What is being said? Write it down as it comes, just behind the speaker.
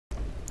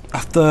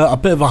After a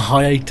bit of a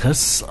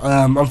hiatus,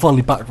 I'm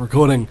finally back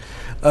recording.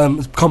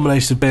 It's a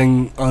combination of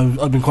being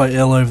I've been quite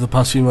ill over the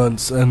past few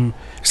months, and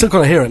still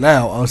kind of hear it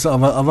now. I've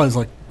always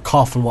like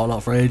cough and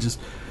whatnot for ages.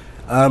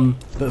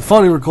 But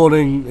finally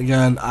recording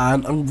again,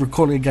 and I'm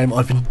recording a game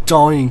I've been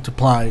dying to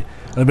play,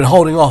 and I've been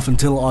holding off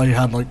until I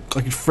had I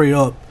could free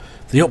up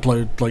the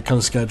upload kind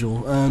of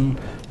schedule, and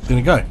I'm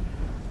gonna go.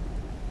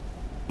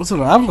 What's it?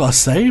 I haven't got a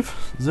save.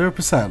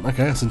 0%.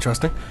 Okay, that's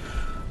interesting.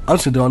 I'm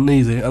just gonna do it on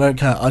easy. I don't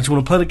care. I just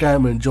want to play the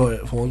game and enjoy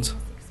it for once.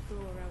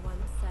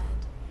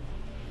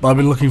 But I've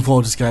been looking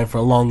forward to this game for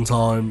a long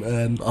time,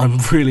 and I'm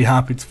really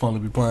happy to finally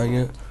be playing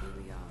it.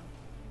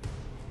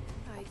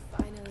 I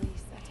finally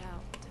set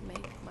out to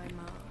make my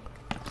mark.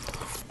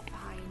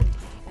 Find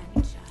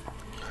adventure.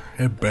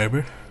 Hey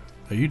baby,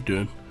 how you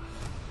doing?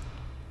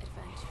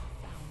 Adventure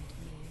found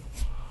me.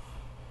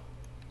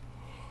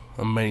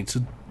 I'm meaning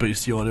to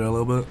boost the audio a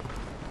little bit.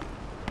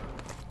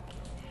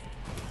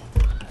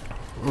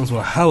 That was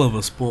a hell of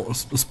a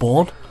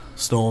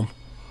storm.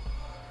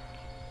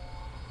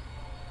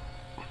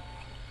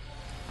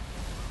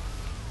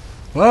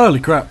 Holy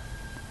crap!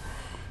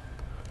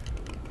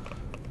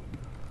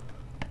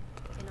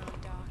 In our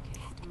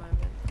darkest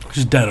moment,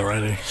 She's dead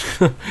already.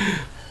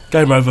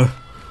 Game over.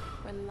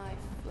 when life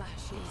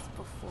flashes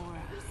before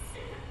us,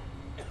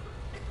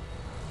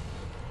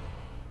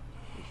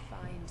 we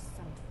find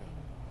something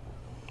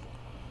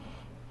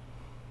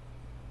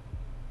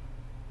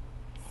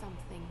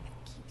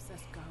that keeps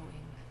us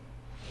going.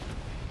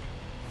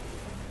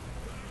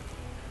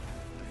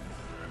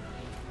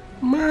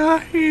 My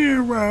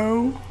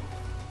hero.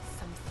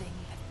 Something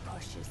that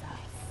pushes us.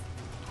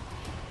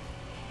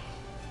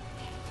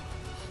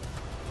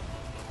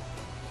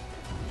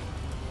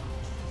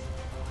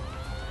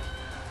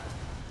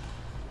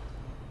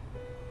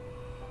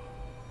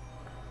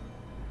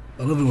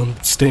 I love it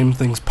when Steam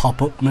things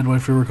pop up midway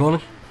through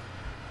recording.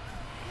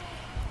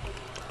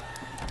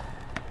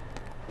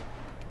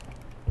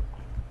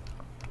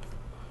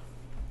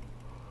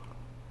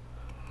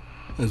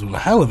 There's one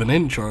hell of an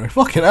intro.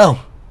 Fucking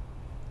hell.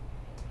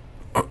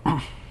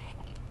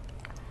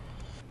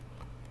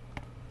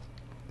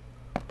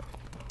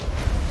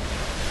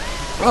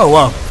 Oh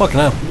wow, fucking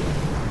hell.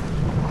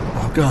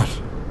 Oh god.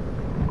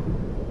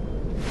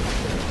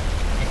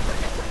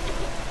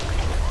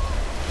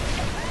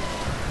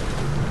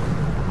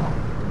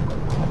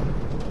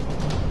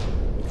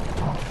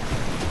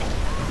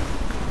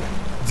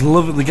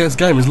 This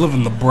game is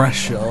loving the breast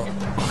shot.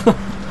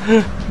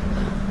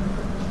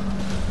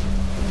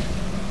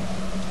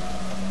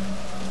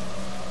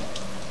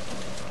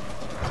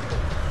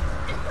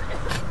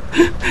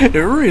 It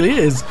really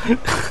is.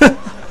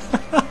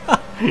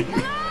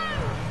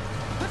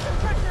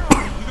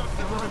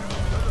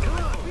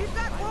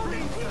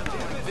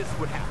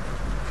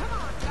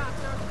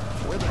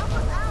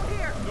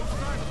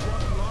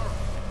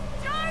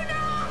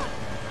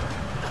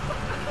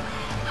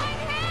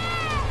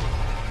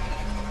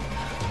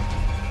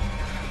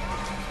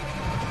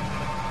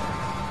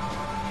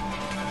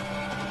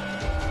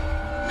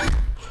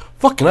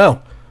 Fucking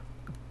hell.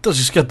 That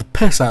just scared the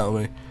piss out of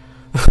me.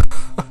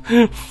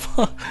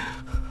 Fuck.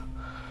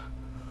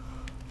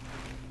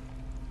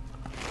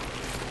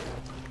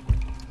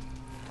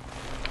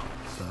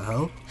 What the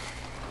hell?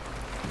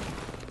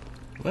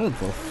 Where the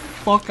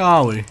fuck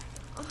are we?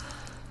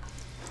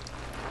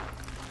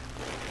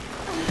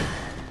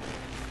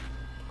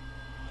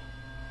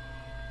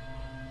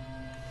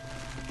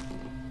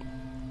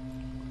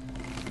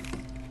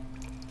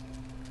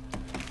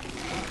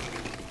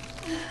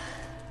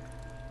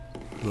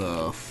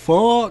 The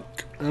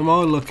fuck am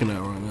I looking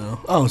at right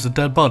now? Oh, it's a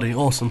dead body.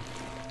 Awesome.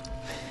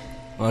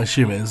 I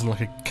assume it is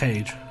like a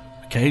cage.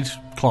 A cage?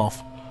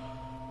 Cloth.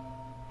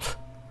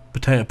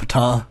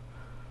 Potato.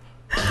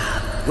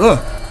 Ugh.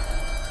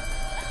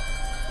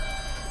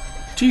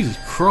 Jesus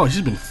Christ,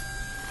 she's been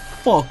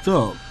fucked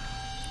up.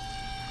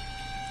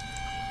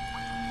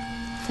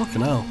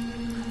 Fucking hell.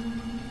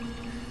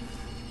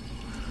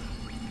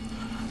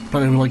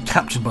 Probably like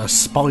captured by a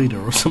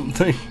spider or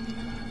something.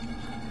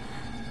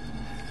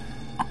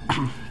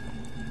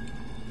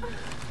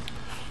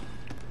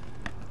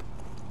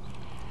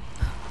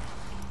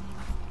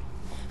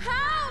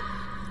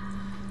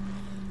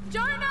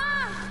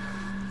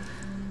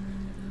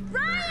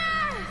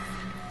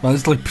 Man,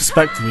 this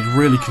perspective is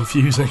really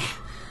confusing.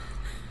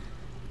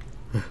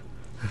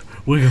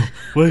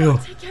 Wiggle.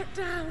 Take it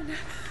down.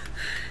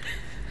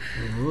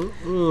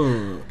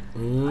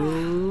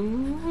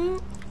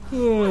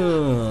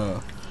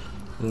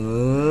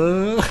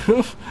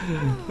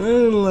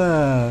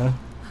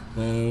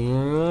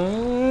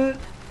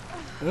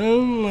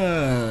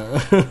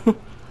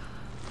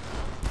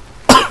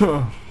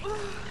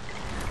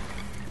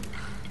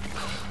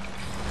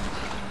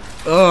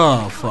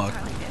 Oh fuck.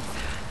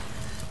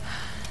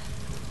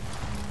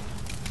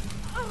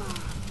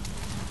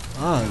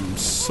 I'm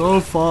so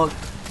fucked.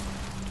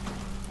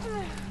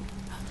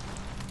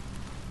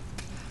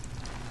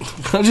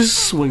 I'm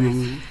just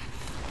swinging.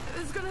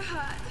 It's gonna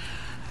hurt.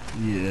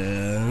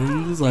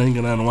 Yeah, this ain't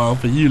gonna end well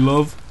for you,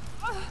 love.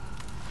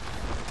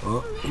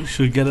 Oh, you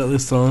should get it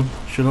this time.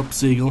 Shut up,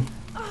 seagull.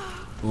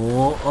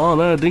 Oh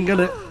no, I didn't get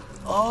it.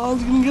 Oh, I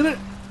was gonna get it.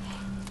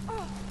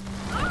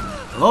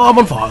 Oh, I'm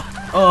on fire.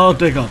 Oh,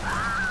 dear God.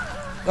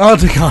 Oh,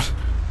 dear God.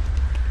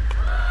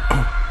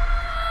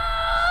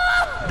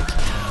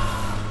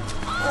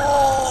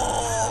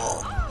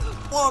 Oh,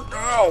 what the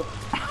hell?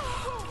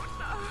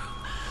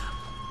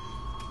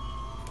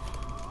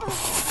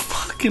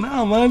 Fucking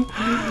hell, man.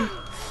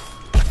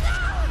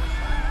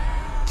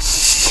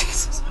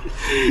 Jesus.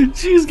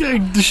 She's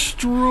getting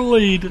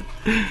destroyed.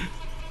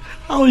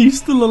 How are you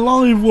still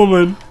alive,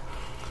 woman?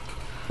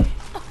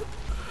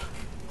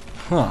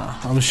 Huh,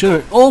 I'm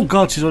assuming. Oh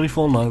God, she's already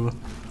fallen over.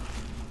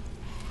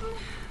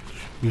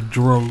 You're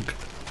drunk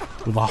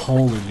with a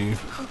hole in you.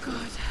 Oh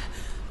God.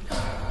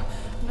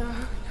 No.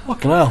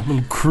 Fucking hell,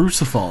 I'm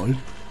crucified.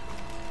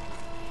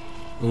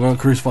 I'm not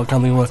crucified,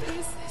 can't think of What what.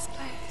 is this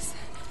place?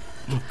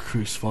 I'm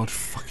crucified,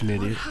 fucking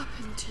idiot. What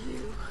happened to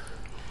you?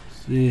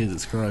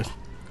 Jesus Christ.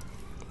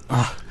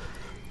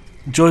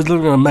 Joy's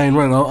living on a main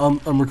road.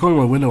 I'm recording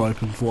my window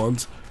open for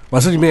once. Well,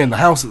 it's only me in the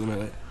house at the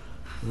minute.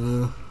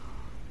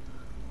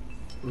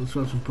 Let's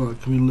try to put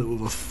it. Can we lit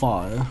with a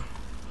fire?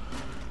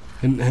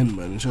 Hint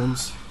by any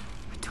chance?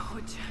 A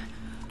torch.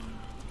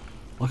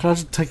 Why can't I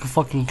just take a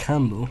fucking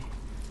candle?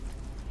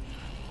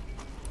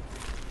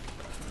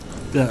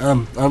 Yeah,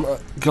 I'm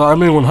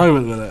moving home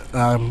at the minute.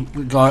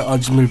 I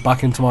just moved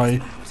back into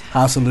my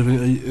house and live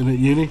in at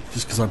uni,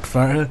 just because I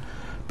prefer it here.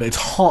 But it's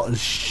hot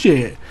as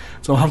shit,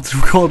 so I have to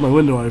record my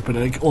window open,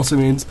 and it also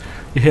means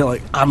you hear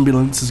like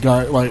ambulances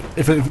go, like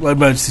if like,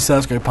 emergency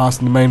service go past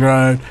on the main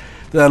road.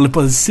 They're live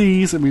by the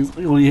seas. It means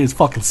all you hear is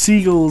fucking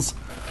seagulls.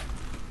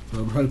 So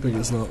I'm hoping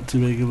it's not too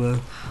big of a. No,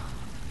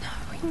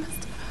 we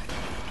must have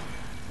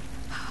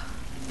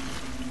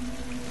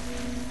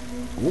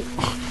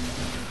Oh.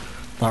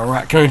 That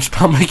raccoon just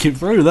can't make it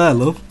through there,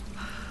 love.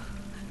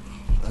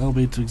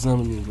 LB to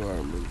examine the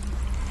environment.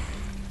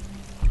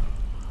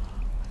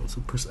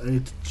 So press A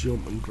to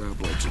jump and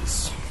grab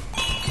ledges.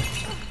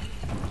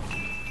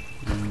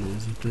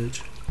 Lazy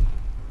bitch.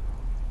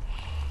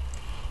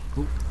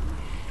 Oh.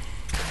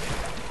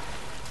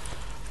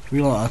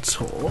 We light a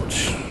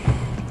torch.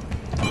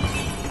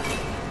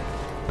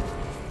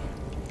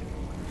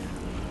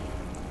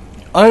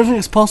 I don't think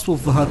it's possible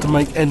for her to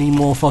make any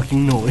more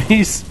fucking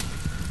noise.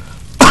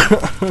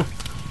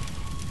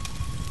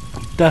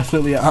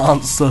 Definitely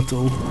aren't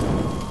subtle.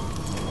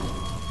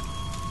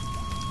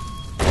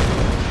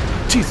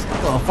 Jeez,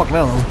 oh fucking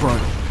hell, that was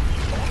bright.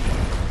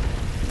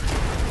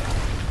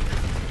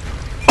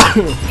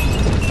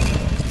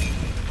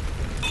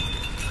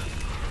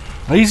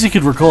 I usually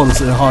could record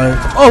this at a higher.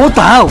 Oh, what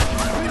the hell?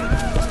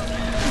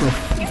 Oh,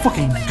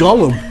 fucking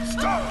golem.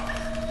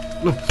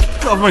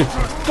 Stop me!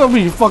 Stop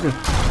me, you fucking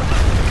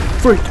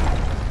freak! That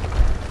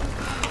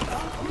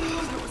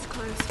was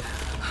close.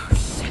 Oh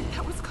shit,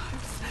 that was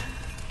close.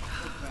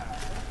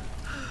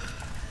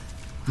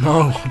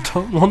 No, I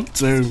don't want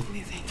to.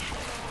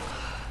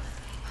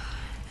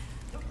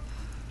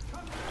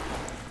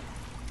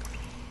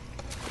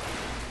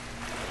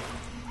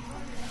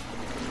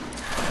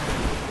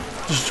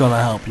 Just trying to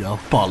help you,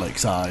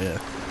 bollocks, are you?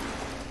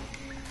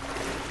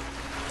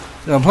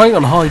 Yeah, I'm playing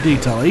on high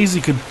detail. I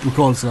easily could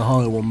record this at a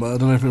higher one, but I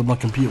don't know if my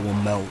computer will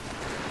melt.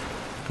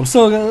 I'm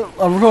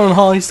recording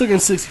high, still getting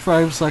 60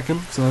 frames a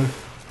second, so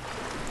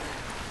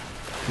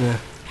yeah,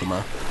 don't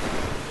matter.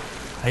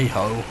 Hey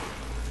ho.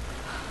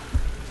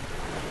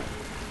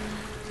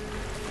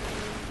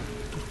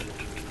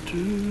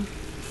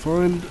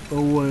 Find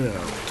a way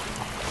out.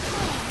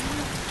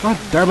 God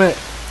damn it!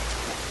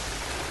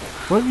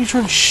 Why don't you try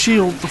and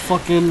shield the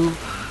fucking... Need to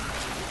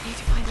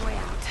find a way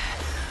out.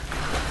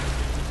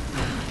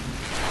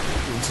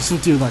 It's just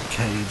something to do with that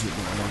cage at the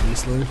moment,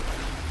 obviously.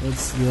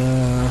 That's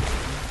the...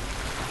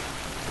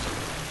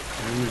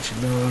 Which he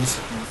knows.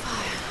 No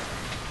fire.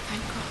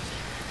 Thank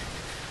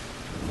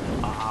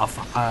God. Ah,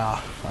 fire.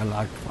 I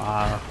like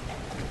fire.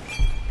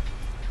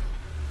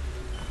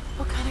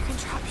 What kind of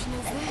contraption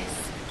is this?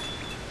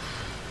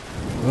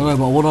 I don't know,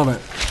 but what on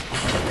it?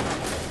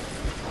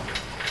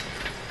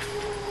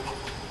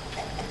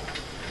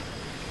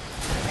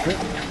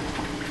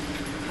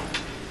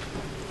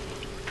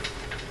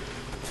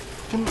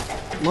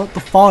 Light the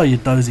fire, you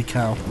dozy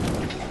cow.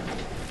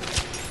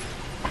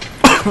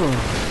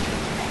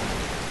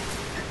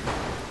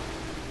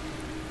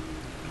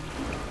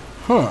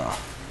 Huh.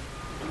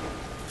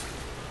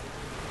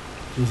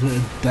 Is it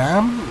a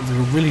dam? Is it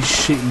a really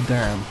shitty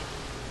dam?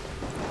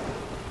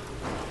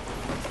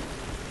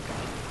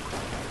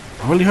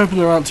 I'm really hoping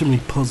there aren't too many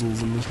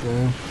puzzles in this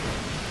game.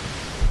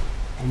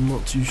 I'm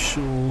not too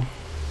sure.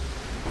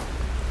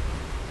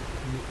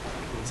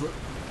 What's it?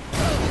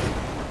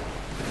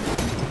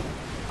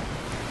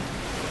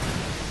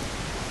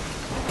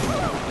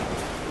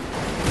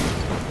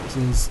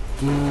 Says,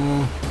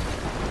 can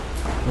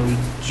we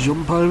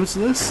jump over to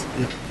this?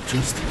 Yep,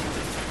 just.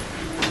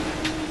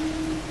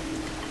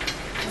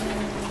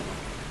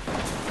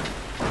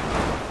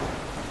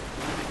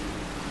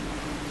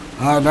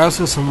 Now it's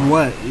got some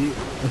weight.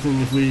 I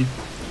think if we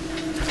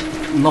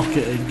lock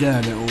it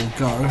again, it will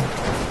go.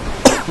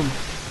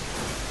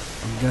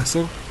 I'm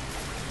guessing.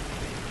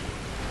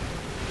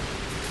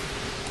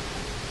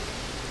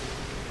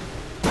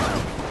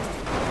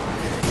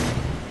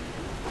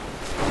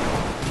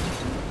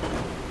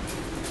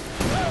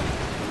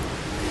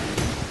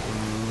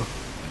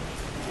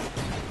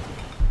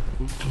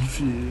 I'm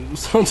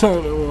confused. I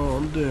don't know what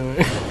I'm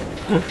doing.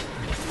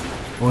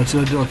 Why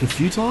should I do like a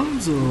few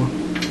times or?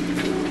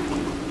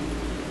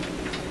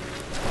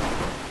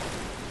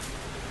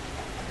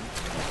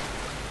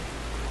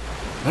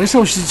 I just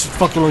know we should just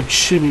fucking like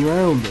shimmy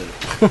around it.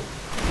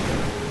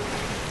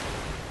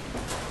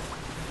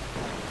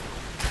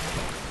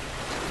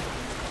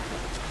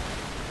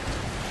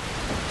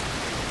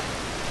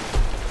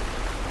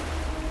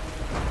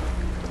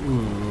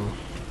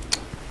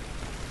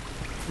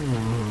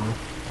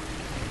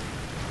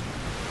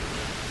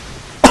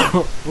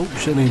 Oh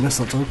shit, I missed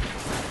that time.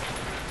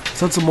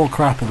 Let's add some more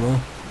crap in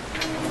there.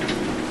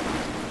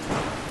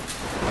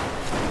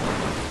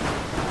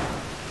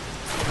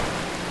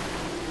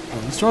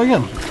 Let's try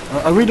again.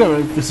 I really don't know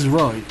if this is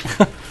right.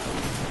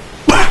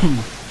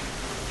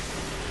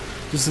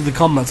 Just if the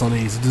combat's on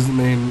easy doesn't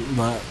mean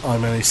that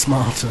I'm any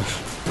smarter.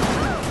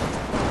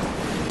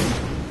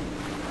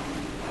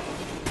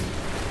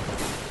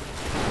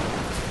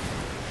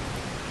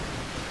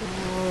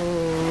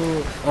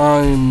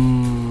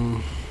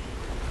 I'm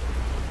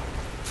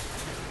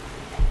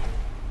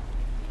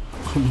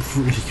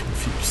really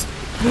confused.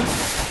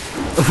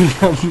 I really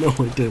have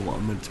no idea what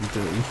I'm meant to be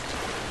doing.